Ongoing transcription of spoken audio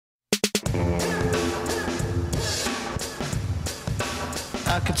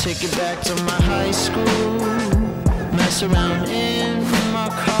I could take it back to my high school, mess around in my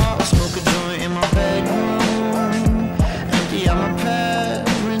car, smoke a joint in my bedroom, empty out my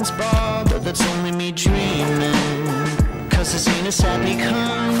parents' bar, but that's only me dreaming. Cause this ain't a sappy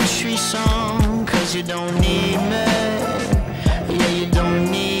country song, cause you don't need me, yeah, you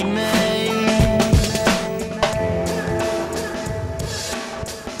don't need me.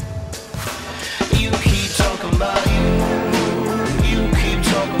 You keep talking about you, you keep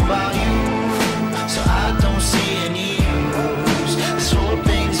talking about you, so I don't see any use. This whole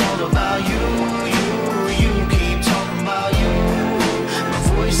thing's all about you, you keep talking about you. My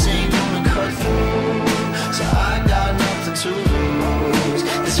voice ain't gonna cut through, so I got nothing to lose.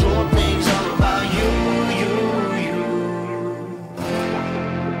 This whole thing's all about you.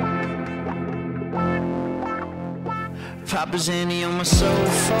 Papa's Annie on my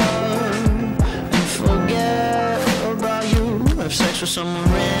sofa and forget about you. Have sex with someone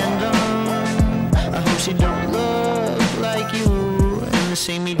random. I hope she don't look like you, and this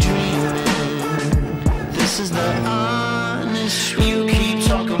ain't me dreaming. This is the honest truth. You keep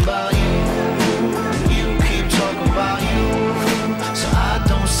talking about you, you keep talking about you, so I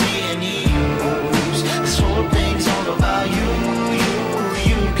don't see any use. This whole thing's all about you,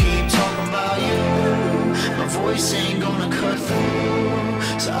 you keep talking about you. My voice ain't gonna cut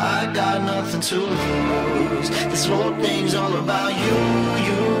through, so I got nothing to lose. This whole thing's all about you.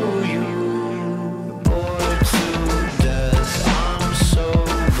 Bored to death, I'm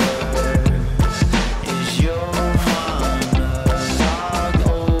sober. Is your monologue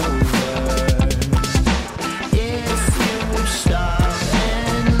over? If you stop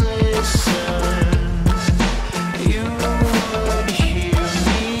and listen, you would hear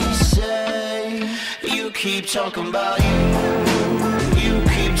me say, you keep talking about you, you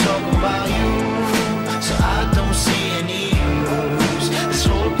keep talking about you, so I don't see any use. This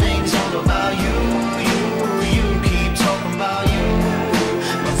whole thing's all about you, you keep talking about you.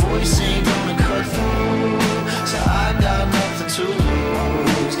 My voice ain't gonna cut through, so I got nothing to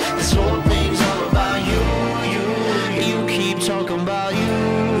lose. This whole thing's all about you, you keep talking about you,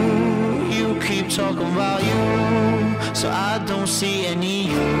 you keep talking about you, so I don't see any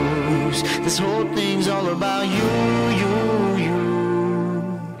use. This whole thing's all about you.